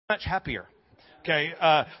much happier. Okay,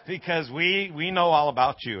 because we know all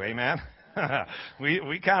about you, amen.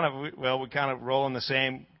 we kind of roll in the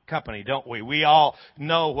same company, don't we? We all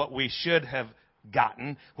know what we should have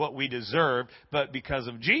gotten, what we deserve, but because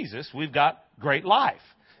of Jesus, we've got great life,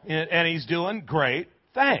 and He's doing great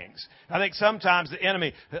things. I think sometimes the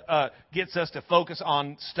enemy gets us to focus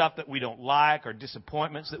on stuff that we don't like, or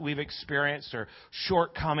disappointments that we've experienced, or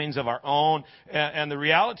shortcomings of our own. And the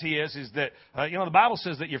reality is that the Bible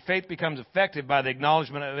says that your faith becomes effective by the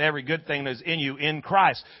acknowledgement of every good thing that is in you in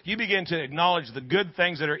Christ. You begin to acknowledge the good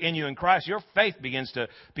things that are in you in Christ. Your faith begins to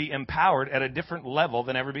be empowered at a different level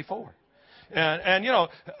than ever before. And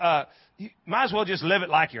you might as well just live it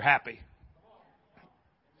like you're happy.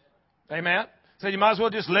 Amen. So you might as well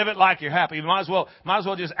just live it like you're happy. You might as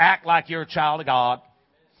well just act like you're a child of God.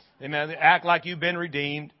 Amen. Act like you've been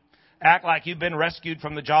redeemed. Act like you've been rescued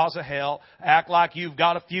from the jaws of hell. Act like you've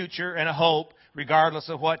got a future and a hope, regardless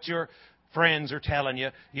of what your friends are telling you.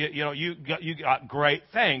 You got great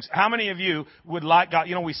things. How many of you would like God?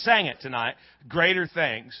 We sang it tonight. Greater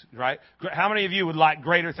things, right? How many of you would like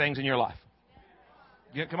greater things in your life?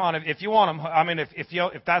 Yeah, come on, if you want them, I mean,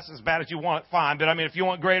 if that's as bad as you want it, fine. But I mean, if you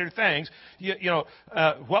want greater things,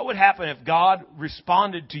 what would happen if God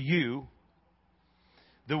responded to you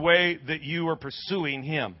the way that you were pursuing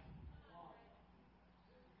Him?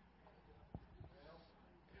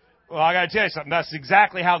 Well, I got to tell you something. That's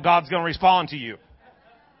exactly how God's going to respond to you.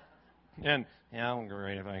 And I won't go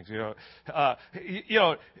greater things.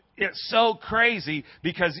 It's so crazy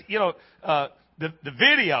because the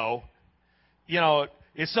video,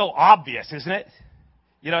 it's so obvious, isn't it?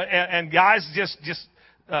 And guys, just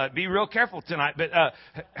be real careful tonight. But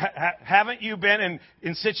haven't you been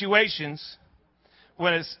in situations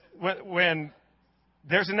when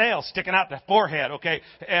there's a nail sticking out the forehead? Okay,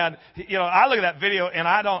 and I look at that video and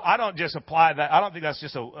I don't just apply that. I don't think that's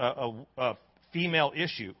just a female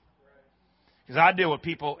issue, because I deal with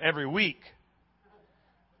people every week.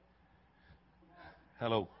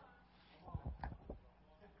 Hello.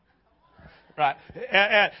 Right.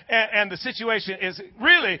 And the situation is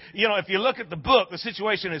really, if you look at the book, the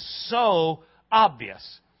situation is so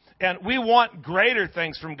obvious. And we want greater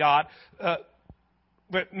things from God.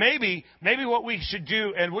 But maybe what we should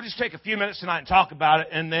do, and we'll just take a few minutes tonight and talk about it,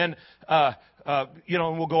 and then,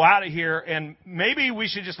 we'll go out of here, and maybe we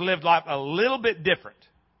should just live life a little bit different.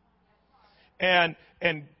 And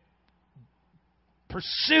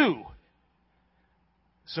pursue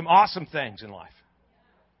some awesome things in life.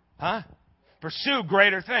 Huh? Pursue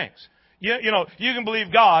greater things. You can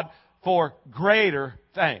believe God for greater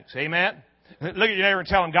things. Amen? Look at your neighbor and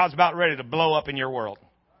tell him God's about ready to blow up in your world.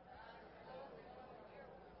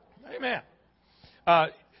 Amen.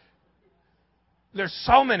 There's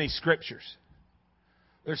so many scriptures.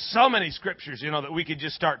 There's so many scriptures, that we could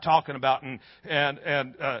just start talking about. And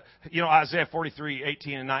Isaiah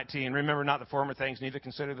 43:18 and 19. Remember not the former things, neither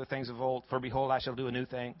consider the things of old. For behold, I shall do a new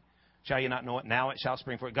thing. Shall you not know it? Now it shall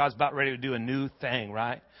spring forth. God's about ready to do a new thing,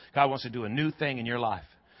 right? God wants to do a new thing in your life.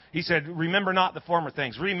 He said, remember not the former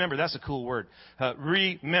things. Remember, that's a cool word.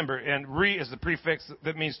 Remember, and is the prefix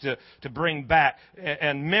that means to bring back.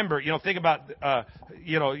 And member, think about,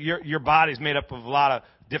 your body's made up of a lot of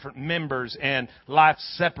different members, and life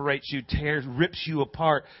separates you, rips you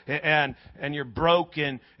apart, and you're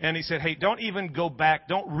broken. And he said, hey, don't even go back.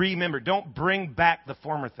 Don't remember. Don't bring back the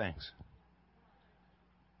former things.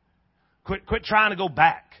 Quit trying to go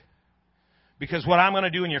back. Because what I'm going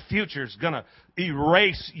to do in your future is going to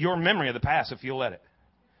erase your memory of the past if you'll let it.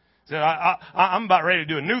 So I'm about ready to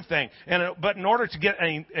do a new thing. But in order to get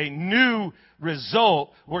a new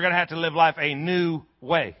result, we're going to have to live life a new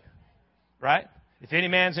way. Right? If any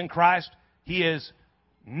man's in Christ, he is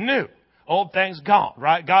new. Old things gone,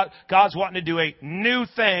 right? God's wanting to do a new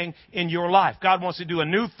thing in your life. God wants to do a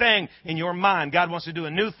new thing in your mind. God wants to do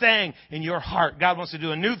a new thing in your heart. God wants to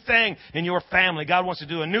do a new thing in your family. God wants to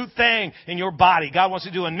do a new thing in your body. God wants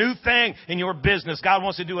to do a new thing in your business. God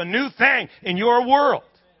wants to do a new thing in your world.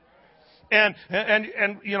 And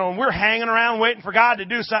we're hanging around waiting for God to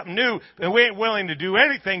do something new, and we ain't willing to do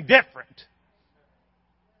anything different.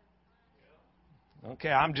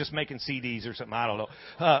 Okay, I'm just making CDs or something. I don't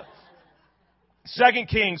know. 2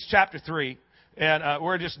 Kings chapter 3, and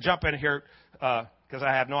we're just jumping here because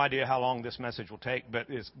I have no idea how long this message will take, but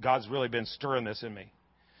God's really been stirring this in me.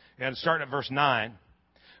 And starting at verse 9,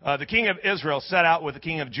 the king of Israel set out with the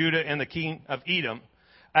king of Judah and the king of Edom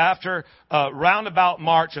After a roundabout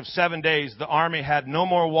march of 7 days, the army had no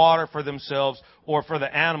more water for themselves or for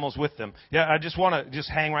the animals with them. Yeah, I just want to just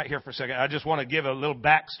hang right here for a second. I just want to give a little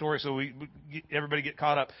backstory so everybody get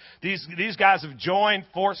caught up. These guys have joined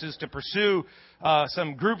forces to pursue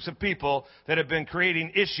some groups of people that have been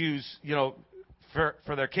creating issues,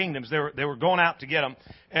 for their kingdoms. They were going out to get them,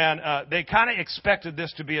 and they kind of expected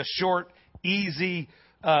this to be a short, easy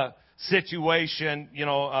situation.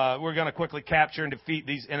 We're going to quickly capture and defeat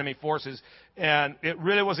these enemy forces, and it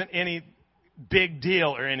really wasn't any big deal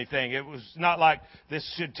or anything. It was not like this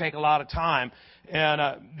should take a lot of time, and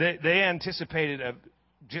they anticipated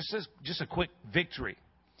just a quick victory,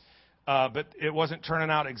 but it wasn't turning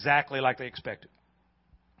out exactly like they expected.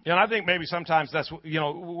 And I think maybe sometimes that's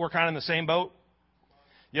we're kind of in the same boat.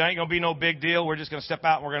 Ain't going to be no big deal. We're just going to step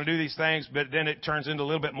out and we're going to do these things. But then it turns into a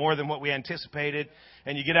little bit more than what we anticipated.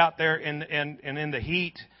 And you get out there in the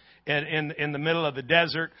heat and in the middle of the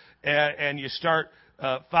desert, and you start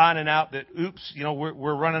finding out that,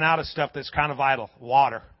 we're running out of stuff that's kind of vital,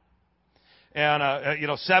 water. And,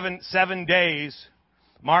 7 days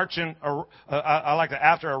marching, I like that,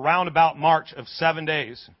 after a roundabout march of 7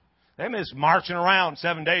 days. They missed marching around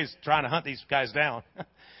 7 days trying to hunt these guys down.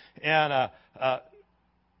 And,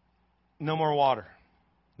 no more water.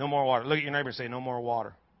 No more water. Look at your neighbor and say, no more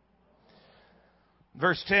water.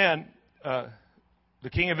 Verse 10, the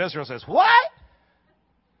king of Israel says, what?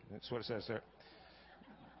 That's what it says there.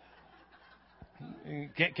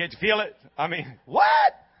 Can't you feel it? I mean,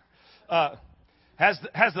 what? Has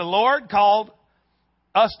the Lord called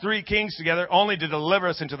us 3 kings together only to deliver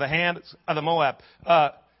us into the hands of the Moab?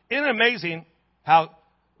 Isn't it amazing how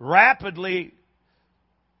rapidly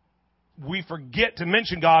we forget to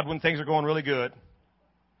mention God when things are going really good,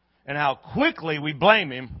 and how quickly we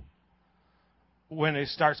blame Him when it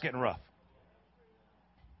starts getting rough?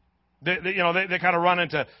 They kind of run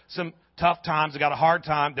into some tough times. They got a hard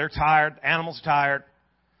time. They're tired. Animals are tired.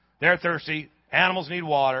 They're thirsty. Animals need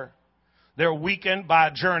water. They're weakened by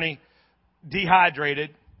a journey,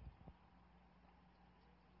 dehydrated.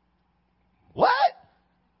 What?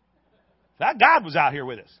 That God was out here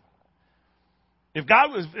with us. If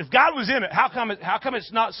God was in it, how come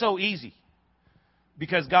it's not so easy?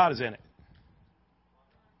 Because God is in it.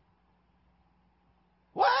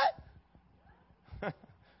 What?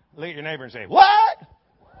 Look at your neighbor and say, what?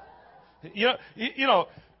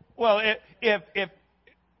 Well, if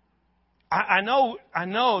I know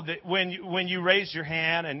that when you raised your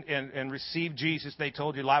hand and received Jesus, they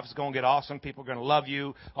told you life is going to get awesome. People are going to love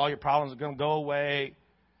you. All your problems are going to go away.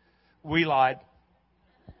 We lied.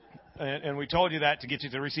 And we told you that to get you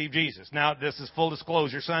to receive Jesus. Now, this is full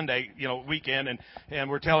disclosure Sunday, weekend, and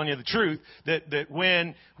we're telling you the truth that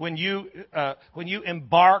when you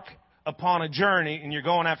embark upon a journey and you're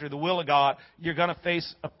going after the will of God, you're going to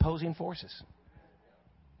face opposing forces.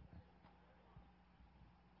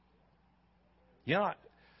 I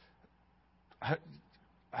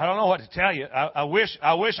don't know what to tell you. I wish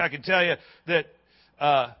I could tell you that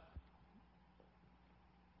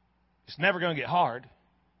it's never going to get hard.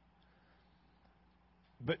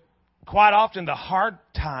 But quite often the hard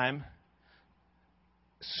time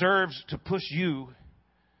serves to push you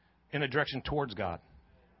in a direction towards God.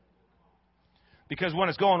 Because when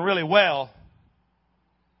it's going really well,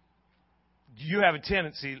 you have a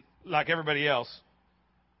tendency, like everybody else,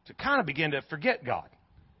 to kind of begin to forget God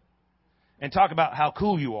and talk about how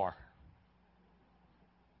cool you are.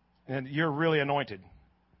 And you're really anointed.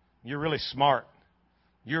 You're really smart.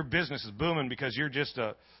 Your business is booming because you're just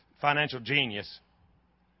a financial genius.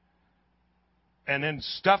 And then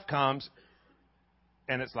stuff comes,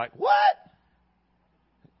 and it's like, what?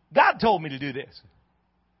 God told me to do this.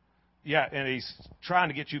 Yeah, and He's trying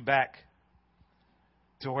to get you back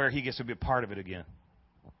to where He gets to be a part of it again.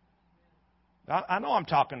 I know I'm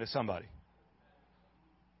talking to somebody.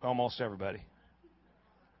 Almost everybody.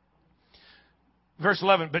 Verse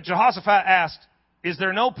 11, but Jehoshaphat asked, is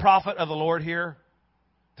there no prophet of the Lord here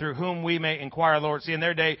through whom we may inquire the Lord? See, in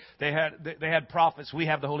their day, they had prophets. We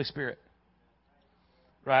have the Holy Spirit.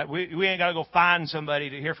 Right? We ain't got to go find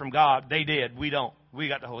somebody to hear from God. They did. We don't. We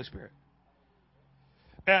got the Holy Spirit.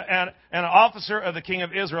 And an officer of the king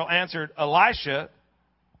of Israel answered, Elisha,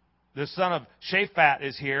 the son of Shaphat,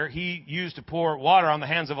 is here. He used to pour water on the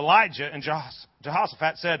hands of Elijah. And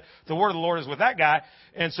Jehoshaphat said, the word of the Lord is with that guy.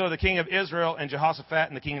 And so the king of Israel and Jehoshaphat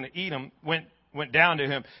and the king of Edom went down to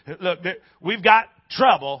him. Look, we've got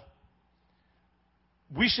trouble.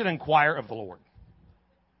 We should inquire of the Lord.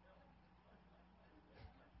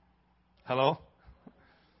 Hello?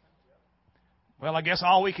 Well, I guess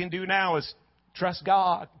all we can do now is trust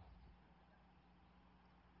God.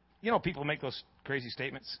 People make those crazy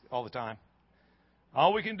statements all the time.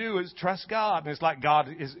 All we can do is trust God. And it's like God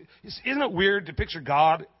is, isn't it weird to picture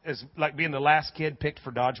God as like being the last kid picked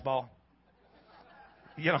for dodgeball?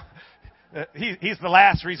 You know, he's the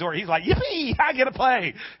last resort. He's like, yippee, I get to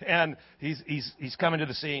play. And he's coming to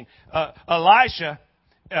the scene. Elisha,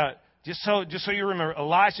 just so you remember,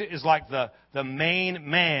 Elisha is like the main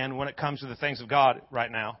man when it comes to the things of God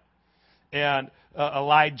right now. And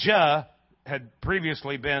Elijah had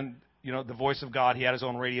previously been, you know, the voice of God. He had his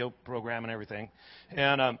own radio program and everything.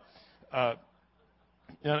 And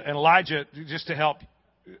Elijah, just to help,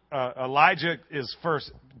 Elijah is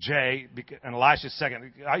first, J, and Elisha's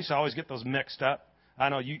second. I used to always get those mixed up. I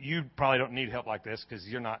know you probably don't need help like this because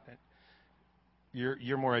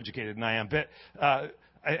you're more educated than I am. But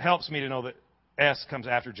it helps me to know that S comes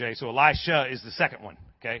after J. So Elisha is the second one.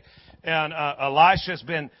 Okay, and Elisha's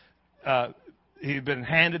been he's been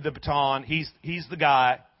handed the baton. He's the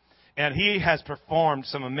guy, and he has performed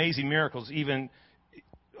some amazing miracles even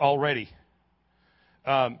already.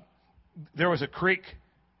 There was a creek,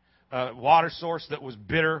 water source that was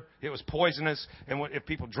bitter. It was poisonous, and if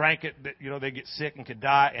people drank it, you know, they get sick and could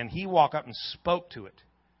die. And he walked up and spoke to it,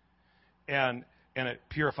 and it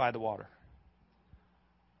purified the water.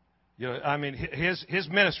 You know, I mean, his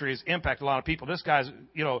ministry has impacted a lot of people. This guy's,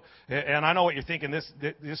 you know, and I know what you're thinking.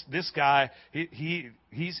 This guy,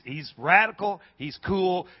 he's radical, he's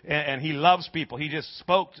cool, and he loves people. He just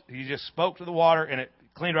spoke to the water, and it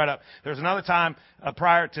cleaned right up. There was another time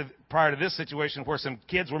prior to this situation where some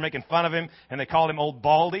kids were making fun of him, and they called him Old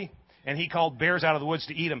Baldy, and he called bears out of the woods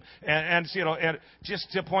to eat him. And you know, and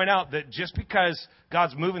just to point out that just because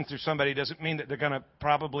God's moving through somebody doesn't mean that they're going to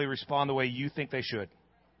probably respond the way you think they should.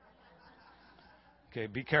 Okay,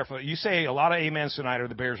 be careful. You say a lot of amens tonight, or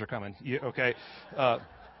the bears are coming. Okay.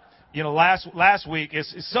 You know, last week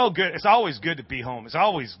it's so good. It's always good to be home. It's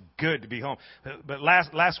always good to be home. But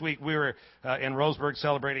last week we were in Roseburg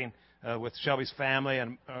celebrating with Shelby's family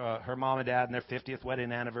and her mom and dad and their 50th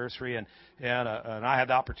wedding anniversary, and I had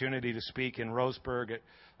the opportunity to speak in Roseburg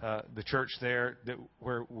at the church there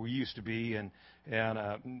where we used to be, and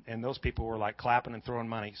those people were like clapping and throwing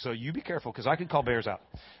money. So you be careful because I could call bears out.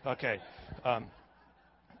 Okay.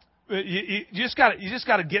 You just got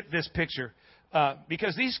to get this picture.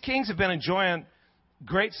 Because these kings have been enjoying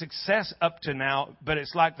great success up to now, but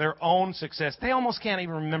it's like their own success. They almost can't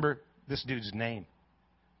even remember this dude's name.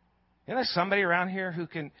 Isn't there somebody around here who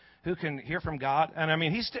can hear from God? And I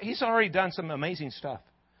mean, he's already done some amazing stuff.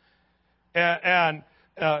 And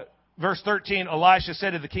verse 13, Elisha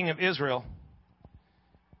said to the king of Israel,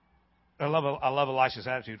 I love Elisha's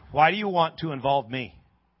attitude. Why do you want to involve me?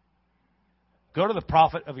 Go to the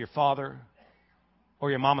prophet of your father or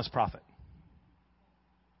your mama's prophet.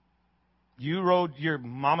 You rode your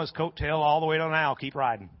mama's coattail all the way to now. Keep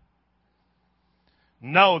riding.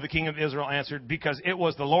 No, the king of Israel answered, because it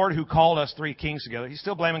was the Lord who called us 3 kings together. He's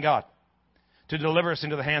still blaming God to deliver us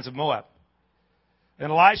into the hands of Moab. And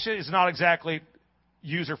Elisha is not exactly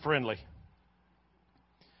user-friendly.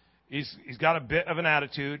 He's got a bit of an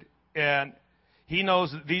attitude, and he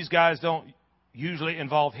knows that these guys don't usually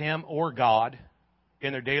involve him or God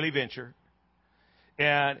in their daily venture.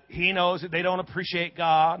 And he knows that they don't appreciate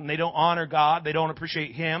God, and they don't honor God. They don't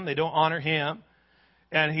appreciate him. They don't honor him.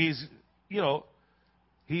 And he's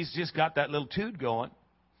just got that little toot going.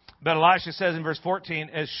 But Elisha says in verse 14,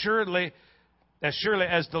 as surely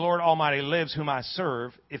as the Lord Almighty lives, whom I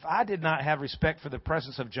serve, if I did not have respect for the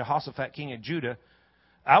presence of Jehoshaphat, king of Judah,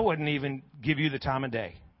 I wouldn't even give you the time of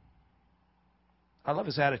day. I love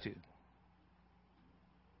his attitude.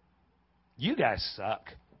 You guys suck.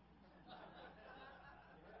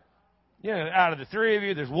 You know, out of the 3 of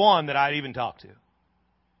you, there's one that I'd even talk to.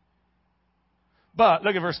 But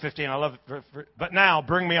look at verse 15. I love it. But now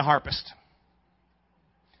bring me a harpist.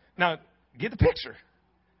 Now, get the picture.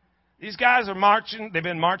 These guys are marching. They've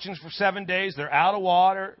been marching for 7 days. They're out of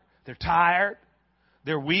water. They're tired.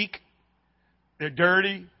 They're weak. They're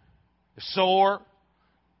dirty. They're sore.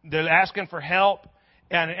 They're asking for help.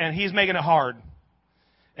 And he's making it hard.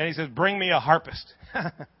 And he says, bring me a harpist.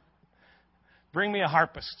 Bring me a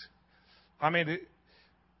harpist. I mean,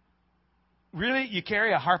 really? You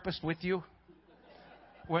carry a harpist with you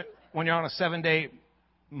when you're on a 7-day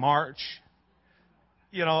march?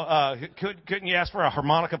 You know, couldn't you ask for a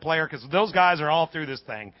harmonica player? Because those guys are all through this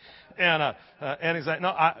thing. And he's like,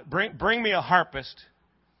 no, bring me a harpist.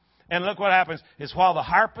 And look what happens is while the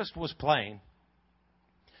harpist was playing,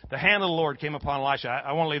 the hand of the Lord came upon Elisha.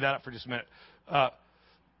 I want to leave that up for just a minute.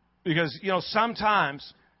 Because, you know,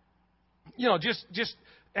 sometimes, you know, just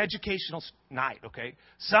educational night, okay?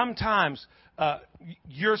 Sometimes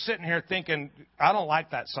you're sitting here thinking, I don't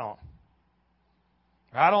like that song.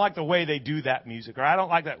 Or I don't like the way they do that music. Or I don't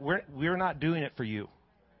like that. We're not doing it for you.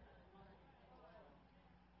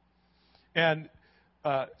 And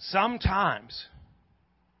sometimes,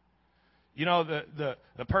 you know,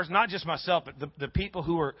 the person, not just myself, but the people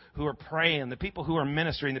who are praying, the people who are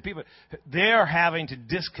ministering, the people, they're having to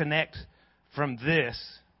disconnect from this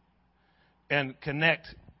and connect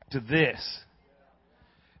to this.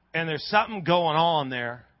 And there's something going on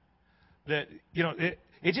there that, you know,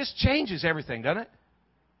 it just changes everything, doesn't it?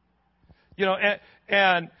 You know,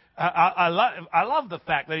 and I love the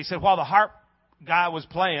fact that he said while the harp guy was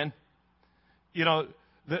playing, you know,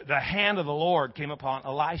 the hand of the Lord came upon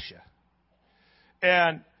Elisha.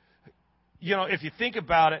 And, you know, if you think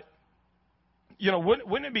about it, you know,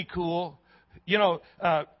 wouldn't it be cool? You know,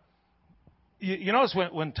 you notice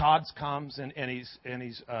when Todd comes and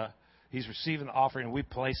he's receiving the offering and we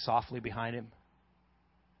play softly behind him.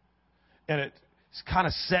 And it kind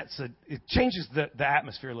of it changes the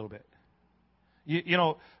atmosphere a little bit. You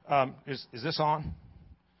know, is this on?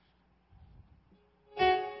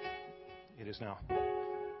 It is now.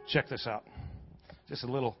 Check this out. Just a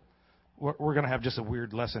little. We're going to have just a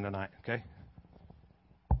weird lesson tonight, okay?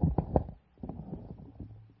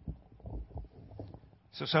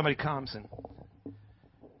 So somebody comes and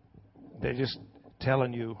they're just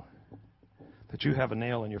telling you that you have a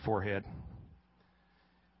nail in your forehead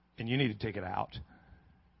and you need to take it out.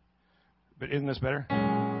 But isn't this better?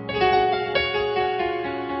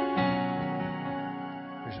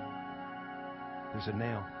 There's a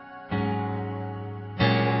nail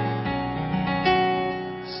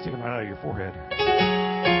sticking right out of your forehead.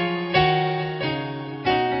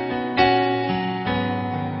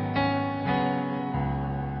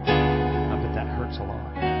 I bet that hurts a lot.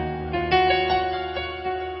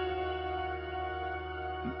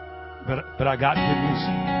 But I got good news.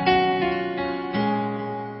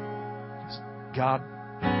 God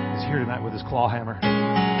is here tonight with his claw hammer.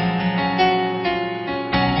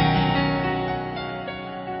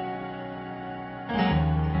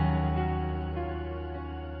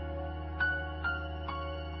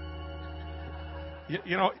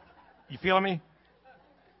 You know, you feeling me?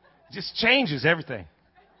 It just changes everything,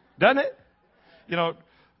 doesn't it? You know,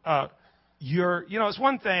 it's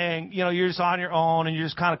one thing, you know, you're just on your own and you're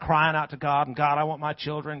just kind of crying out to God and God, I want my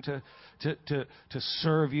children to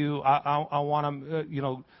serve you. I want them, you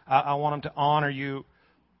know, I want them to honor you.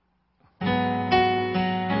 God,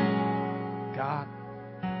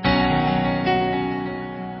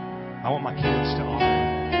 I want my kids to honor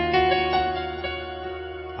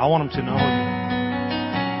you. I want them to know you.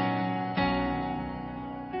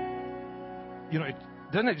 You know,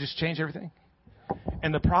 doesn't it just change everything?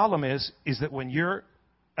 And the problem is that when you're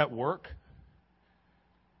at work,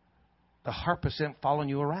 the harpist isn't following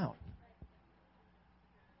you around.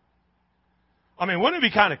 I mean, wouldn't it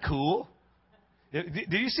be kind of cool? Did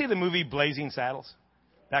you see the movie Blazing Saddles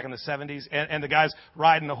back in the 70s? And the guy's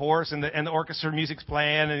riding the horse and the orchestra music's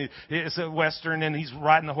playing and it's a Western and he's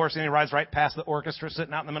riding the horse and he rides right past the orchestra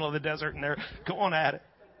sitting out in the middle of the desert and they're going at it.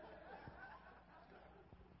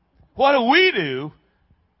 What do we do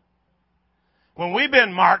when we've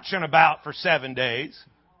been marching about for 7 days?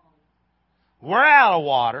 We're out of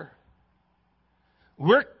water.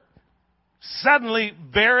 We're suddenly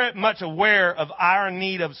very much aware of our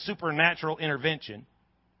need of supernatural intervention.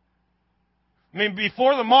 I mean,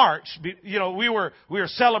 before the march, you know, we were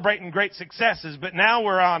celebrating great successes, but now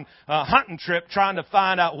we're on a hunting trip trying to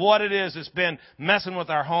find out what it is that's been messing with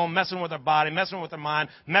our home, messing with our body, messing with our mind,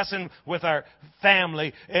 messing with our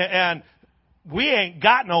family, and we ain't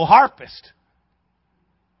got no harpist.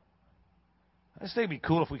 I just think it'd be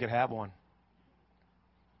cool if we could have one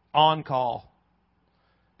on call,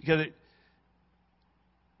 because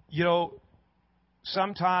you know,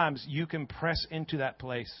 sometimes you can press into that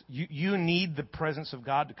place. You need the presence of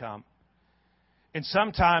God to come. And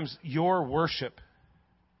sometimes your worship,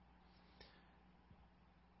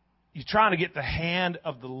 you're trying to get the hand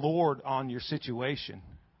of the Lord on your situation.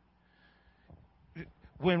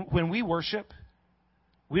 When we worship,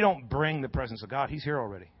 we don't bring the presence of God. He's here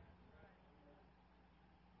already.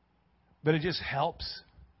 But it just helps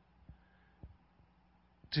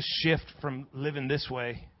to shift from living this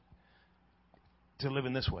way to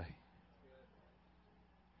living this way.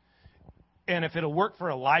 And if it'll work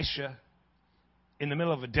for Elisha in the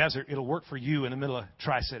middle of a desert, it'll work for you in the middle of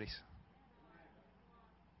Tri-Cities.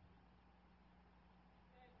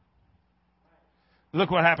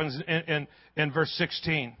 Look what happens in verse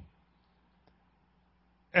 16.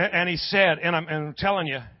 And he said, and I'm telling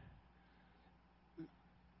you,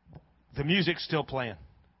 the music's still playing.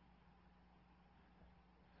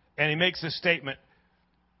 And he makes this statement,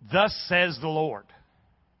 thus says the Lord.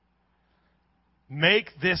 make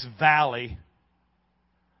this valley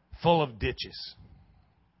full of ditches.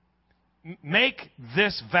 Make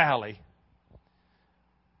this valley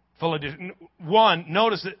full of ditches. One,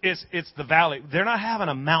 notice that it's the valley. They're not having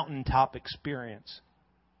a mountaintop experience.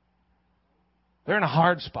 They're in a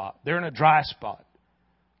hard spot. They're in a dry spot.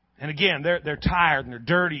 And again, they're tired and they're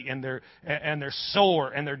dirty and they're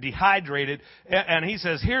sore and they're dehydrated. And he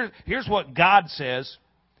says, here's what God says: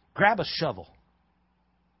 grab a shovel.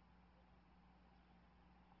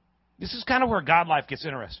 This is kind of where God life gets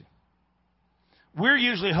interesting. We're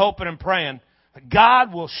usually hoping and praying that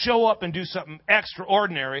God will show up and do something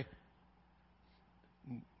extraordinary.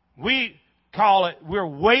 We call it, we're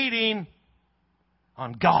waiting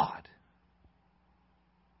on God.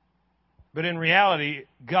 But in reality,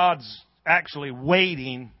 God's actually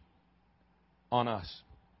waiting on us.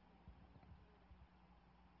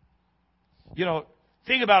 You know,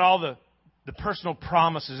 think about all the personal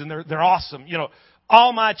promises, and they're awesome. You know,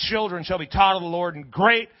 all my children shall be taught of the Lord, and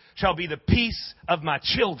great shall be the peace of my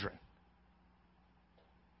children.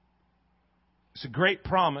 It's a great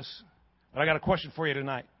promise, but I got a question for you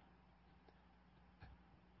tonight.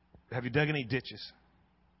 Have you dug any ditches?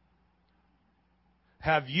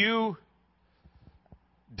 Have you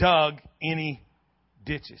dug any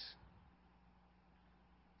ditches?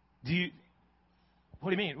 What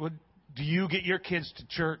do you mean? Do you get your kids to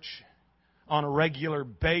church on a regular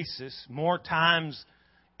basis, more times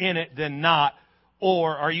in it than not?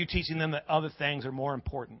 Or are you teaching them that other things are more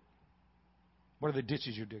important? What are the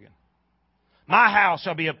ditches you're digging? My house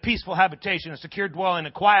shall be a peaceful habitation, a secure dwelling,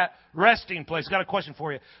 a quiet resting place. Got a question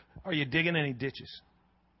for you. Are you digging any ditches?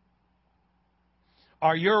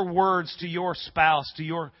 Are your words to your spouse, to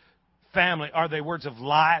your family, are they words of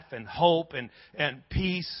life and hope and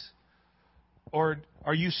peace? Or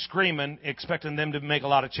are you screaming, expecting them to make a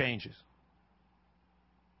lot of changes?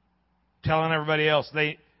 Telling everybody else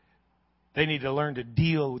they need to learn to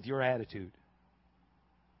deal with your attitude.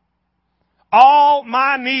 All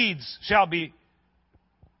my needs shall be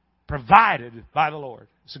provided by the Lord.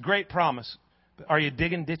 It's a great promise. But are you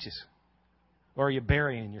digging ditches? Or are you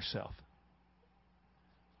burying yourself?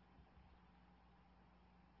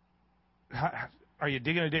 Are you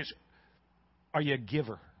digging a ditch? Are you a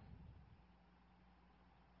giver?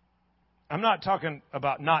 I'm not talking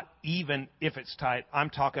about not even if it's tight. I'm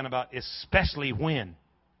talking about especially when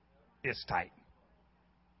it's tight.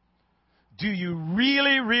 Do you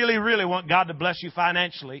really, really, really want God to bless you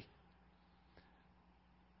financially?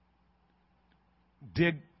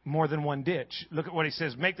 Dig more than one ditch. Look at what he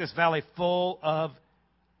says. Make this valley full of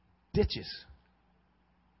ditches.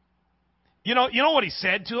 You know what he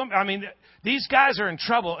said to them? I mean, these guys are in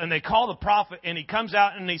trouble, and they call the prophet, and he comes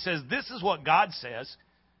out and he says, this is what God says.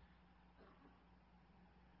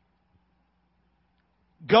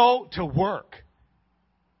 Go to work.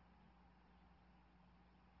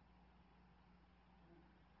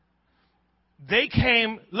 They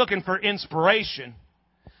came looking for inspiration.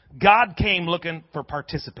 God came looking for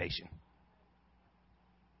participation.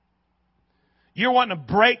 You're wanting a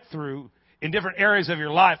breakthrough in different areas of your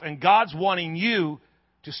life, and God's wanting you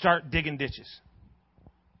to start digging ditches.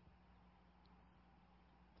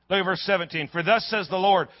 Look at verse 17. For thus says the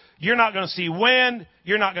Lord, you're not going to see wind,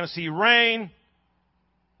 you're not going to see rain.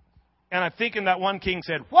 And I'm thinking that one king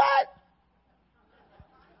said, what?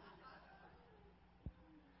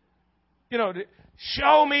 You know,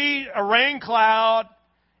 show me a rain cloud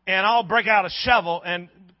and I'll break out a shovel. And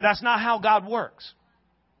that's not how God works.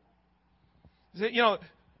 You know,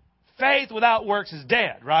 faith without works is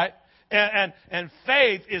dead, right? And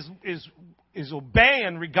faith is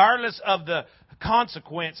obeying regardless of the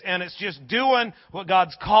consequence, and it's just doing what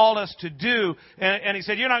God's called us to do. And he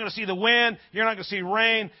said, you're not going to see the wind, you're not going to see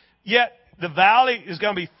rain, yet the valley is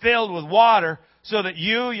going to be filled with water so that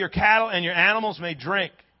you, your cattle, and your animals may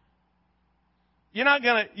drink. You're not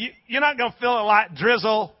going to feel a light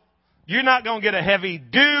drizzle. You're not going to get a heavy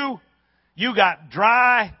dew. You got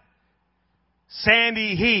dry,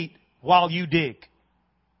 sandy heat while you dig.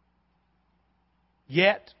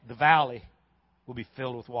 Yet the valley will be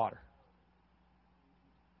filled with water.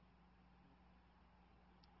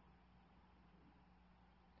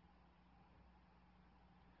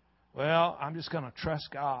 Well, I'm just going to trust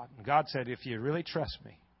God. And God said, if you really trust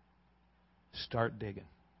me, start digging.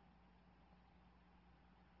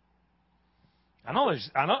 I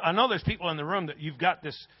know there's people in the room that you've got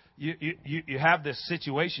this, you have this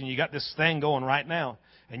situation, you got this thing going right now,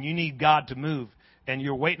 and you need God to move, and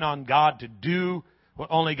you're waiting on God to do what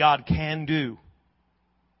only God can do.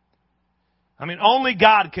 I mean, only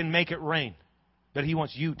God can make it rain, but He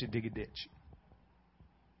wants you to dig a ditch.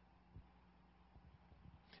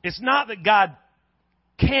 It's not that God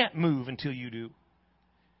can't move until you do.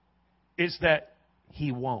 It's that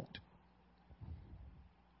He won't.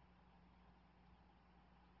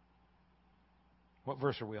 What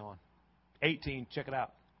verse are we on? 18. Check it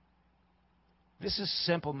out. This is a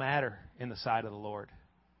simple matter in the sight of the Lord.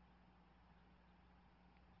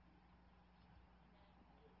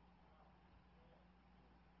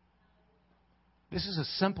 This is a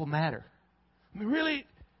simple matter. I mean, really,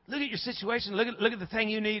 look at your situation. Look at the thing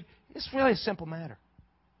you need. It's really a simple matter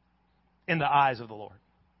in the eyes of the Lord.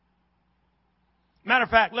 Matter of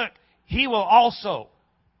fact, look, He will also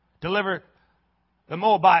deliver the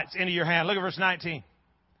Moabites into your hand. Look at verse 19.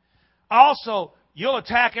 Also, you'll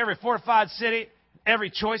attack every fortified city, every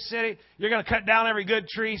choice city. You're going to cut down every good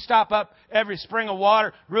tree, stop up every spring of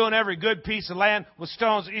water, ruin every good piece of land with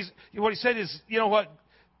stones. What he said is, you know what?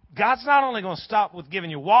 God's not only going to stop with giving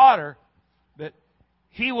you water, but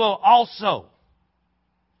He will also,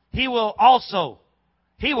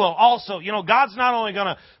 God's not only going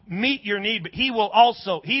to meet your need, but He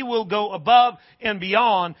will go above and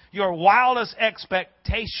beyond your wildest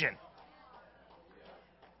expectation.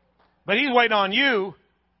 But He's waiting on you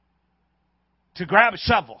to grab a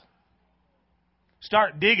shovel.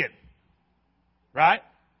 Start digging. Right?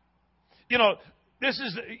 This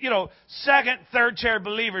is, second, third chair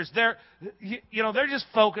believers. They're just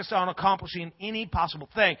focused on accomplishing any possible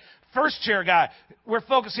thing. First chair guy, we're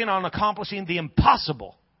focusing on accomplishing the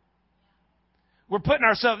impossible. We're putting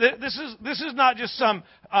ourselves, this is not just some,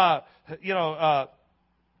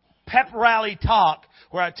 pep rally talk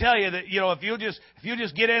where I tell you that, if you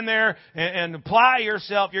just get in there and apply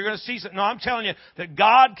yourself, you're going to see something. No, I'm telling you that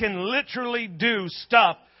God can literally do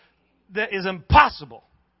stuff that is impossible.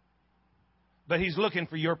 But He's looking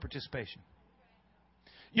for your participation.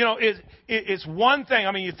 It's one thing.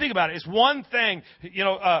 I mean, you think about it. It's one thing.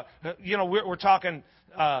 We're talking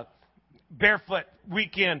barefoot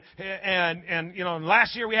weekend, and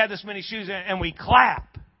last year we had this many shoes, and we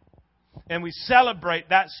clap and we celebrate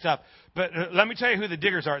that stuff. But let me tell you who the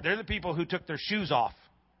diggers are. They're the people who took their shoes off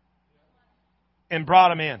and brought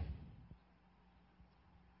them in,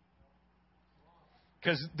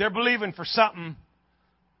 because they're believing for something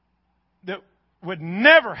that would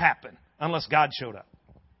never happen unless God showed up.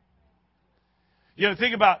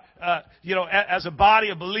 Think about, as a body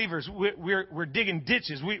of believers, we're digging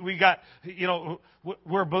ditches. We got,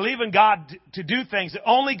 we're believing God to do things that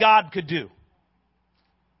only God could do.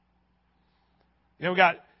 We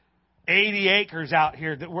got 80 acres out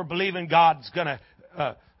here that we're believing God's going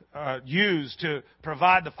to use to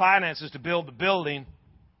provide the finances to build the building.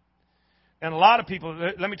 And a lot of people,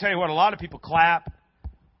 let me tell you what, a lot of people clap.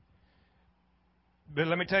 But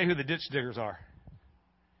let me tell you who the ditch diggers are.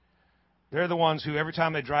 They're the ones who every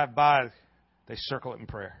time they drive by, they circle it in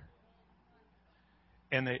prayer.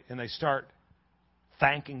 And they start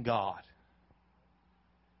thanking God.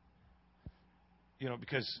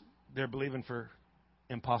 Because they're believing for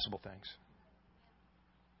impossible things.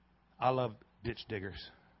 I love ditch diggers.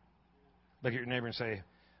 Look at your neighbor and say,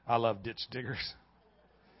 I love ditch diggers.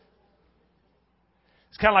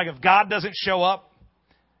 It's kind of like if God doesn't show up,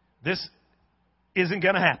 this isn't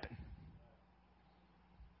going to happen.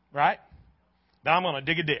 Right? Now I'm going to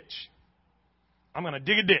dig a ditch. I'm going to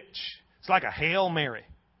dig a ditch. It's like a Hail Mary.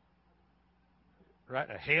 Right?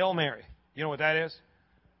 A Hail Mary. You know what that is?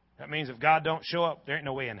 That means if God don't show up, there ain't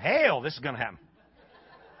no way in hell this is going to happen.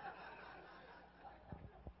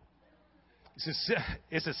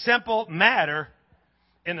 It's a simple matter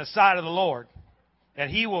in the sight of the Lord.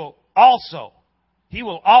 And He will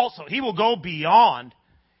go beyond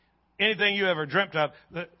anything you ever dreamt of.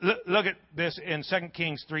 Look at this in 2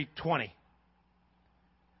 Kings 3:20.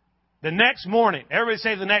 The next morning. Everybody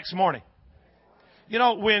say the next morning.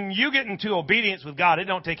 When you get into obedience with God, it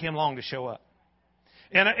don't take Him long to show up.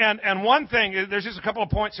 And one thing, there's just a couple of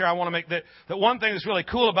points here I want to make. That one thing that's really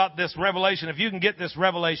cool about this revelation, if you can get this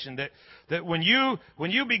revelation, that when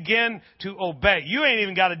you begin to obey, you ain't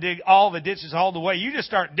even got to dig all the ditches all the way. You just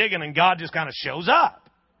start digging and God just kind of shows up.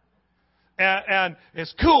 And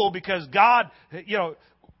it's cool because God,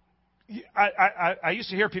 I used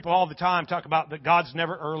to hear people all the time talk about that God's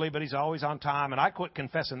never early, but He's always on time. And I quit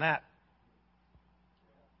confessing that.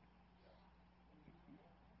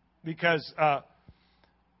 Because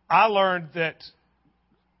I learned that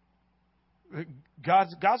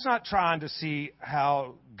God's not trying to see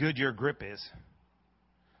how good your grip is.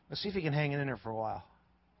 Let's see if He can hang in there for a while.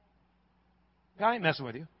 God ain't messing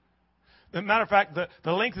with you. As a matter of fact,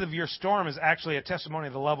 the length of your storm is actually a testimony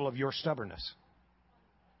of the level of your stubbornness.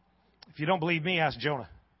 If you don't believe me, ask Jonah.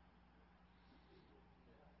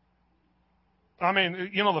 I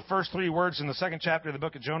mean, the first 3 words in the 2nd chapter of the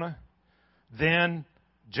book of Jonah? Then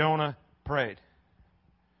Jonah prayed.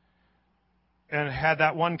 And had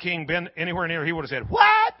that one king been anywhere near, he would have said,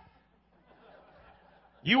 "What?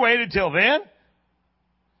 You waited till then?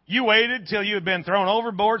 You waited till you had been thrown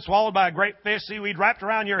overboard, swallowed by a great fish, seaweed wrapped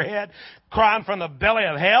around your head, crying from the belly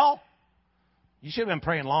of hell? You should have been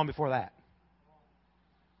praying long before that."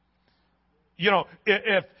 You know,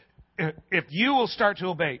 if you will start to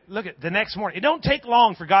obey, look at the next morning. It don't take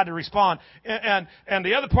long for God to respond. And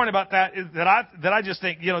the other point about that is that I just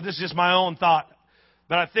think, you know, this is just my own thought.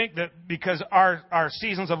 But I think that because our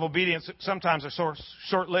seasons of obedience sometimes are so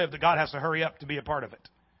short-lived that God has to hurry up to be a part of it.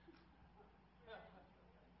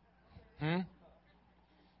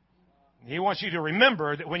 He wants you to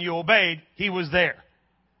remember that when you obeyed, He was there.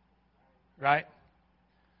 Right?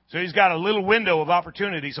 So He's got a little window of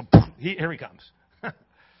opportunity. So here He comes.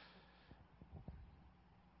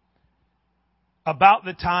 About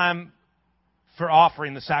the time for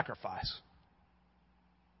offering the sacrifice.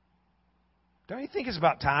 Don't you think it's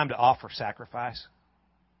about time to offer sacrifice?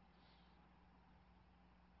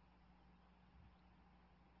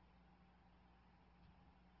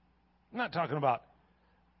 I'm not talking about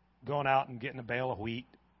going out and getting a bale of wheat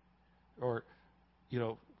or, you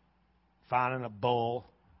know, finding a bull.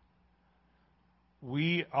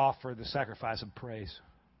 We offer the sacrifice of praise.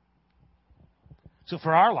 So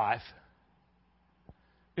for our life,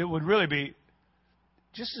 it would really be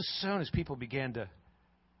just as soon as people began to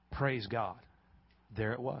praise God,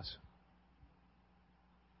 there it was.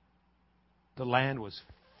 The land was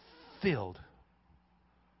filled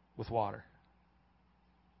with water.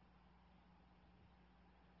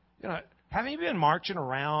 You know, haven't you been marching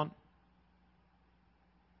around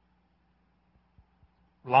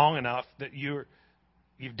long enough that you've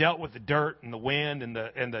dealt with the dirt and the wind and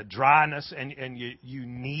the dryness and you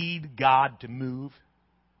need God to move?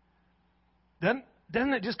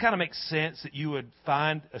 Doesn't it just kind of make sense that you would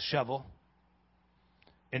find a shovel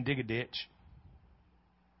and dig a ditch?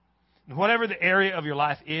 And whatever the area of your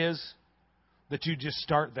life is, that you just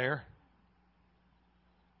start there.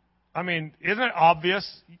 I mean, isn't it obvious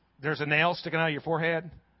there's a nail sticking out of your forehead?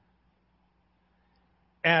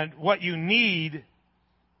 And what you need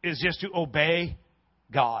is just to obey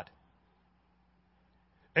God.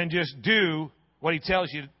 And just do what He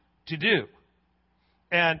tells you to do.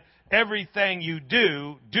 And everything you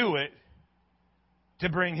do it to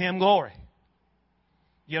bring Him glory.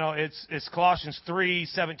 You know, it's Colossians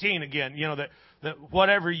 3:17 again. You know, that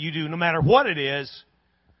whatever you do, no matter what it is,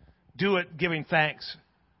 do it giving thanks.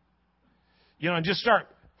 You know, and just start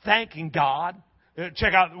thanking God.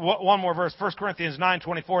 Check out one more verse, 1 Corinthians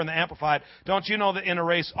 9:24 in the Amplified. Don't you know that in a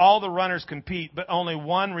race all the runners compete, but only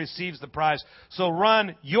one receives the prize? So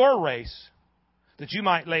run your race, that you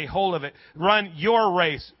might lay hold of it. Run your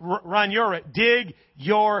race. Dig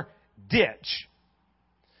your ditch.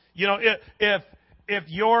 You know, if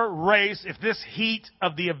your race, if this heat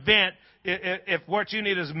of the event, if what you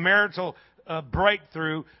need is marital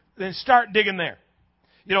breakthrough, then start digging there.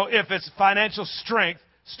 You know, if it's financial strength,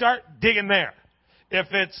 start digging there. If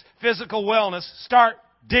it's physical wellness, start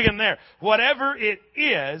digging there. Whatever it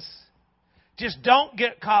is, just don't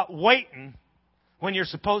get caught waiting when you're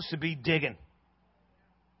supposed to be digging.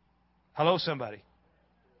 Hello, somebody.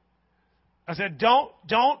 I said, don't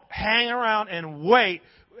hang around and wait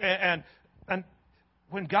and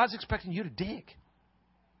when God's expecting you to dig.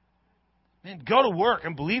 Man, go to work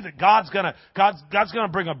and believe that God's gonna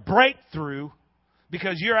bring a breakthrough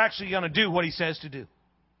because you're actually gonna do what He says to do.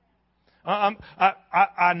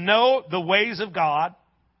 I know the ways of God,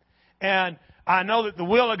 and I know that the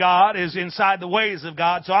will of God is inside the ways of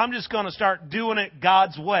God, so I'm just going to start doing it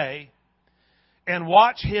God's way and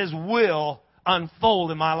watch His will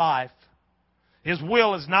unfold in my life. His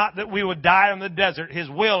will is not that we would die in the desert. His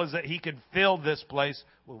will is that He could fill this place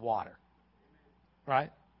with water.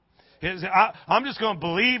 Right? I'm just going to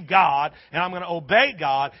believe God, and I'm going to obey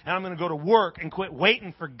God, and I'm going to go to work and quit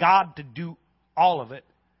waiting for God to do all of it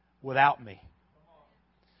without me.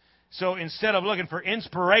 So instead of looking for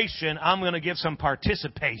inspiration, I'm going to give some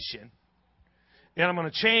participation. And I'm going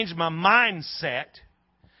to change my mindset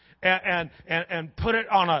and put it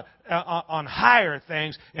on higher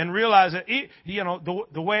things and realize that, you know,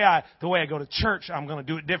 the way I go to church, I'm going to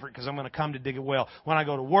do it different because I'm going to come to dig a well. When I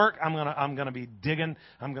go to work, I'm going to be digging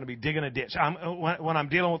a ditch. When I'm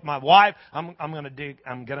dealing with my wife, I'm going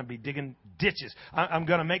to be digging ditches. I'm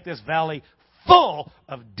going to make this valley full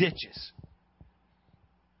of ditches,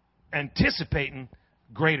 anticipating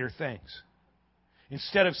greater things.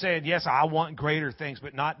 Instead of saying, yes, I want greater things,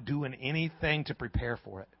 but not doing anything to prepare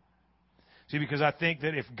for it. See, because I think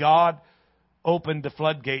that if God opened the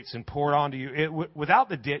floodgates and poured onto you, without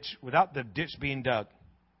the ditch being dug,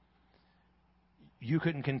 you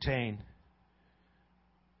couldn't contain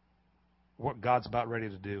what God's about ready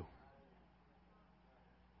to do.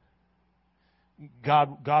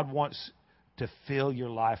 God wants to fill your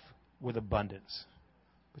life with abundance,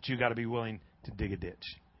 but you got to be willing to dig a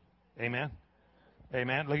ditch. Amen.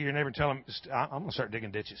 Amen. Look at your neighbor and tell him, I'm going to start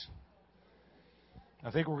digging ditches. I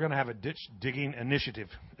think we're going to have a ditch digging initiative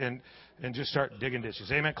and just start digging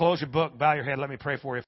ditches. Amen. Close your book, bow your head. Let me pray for you.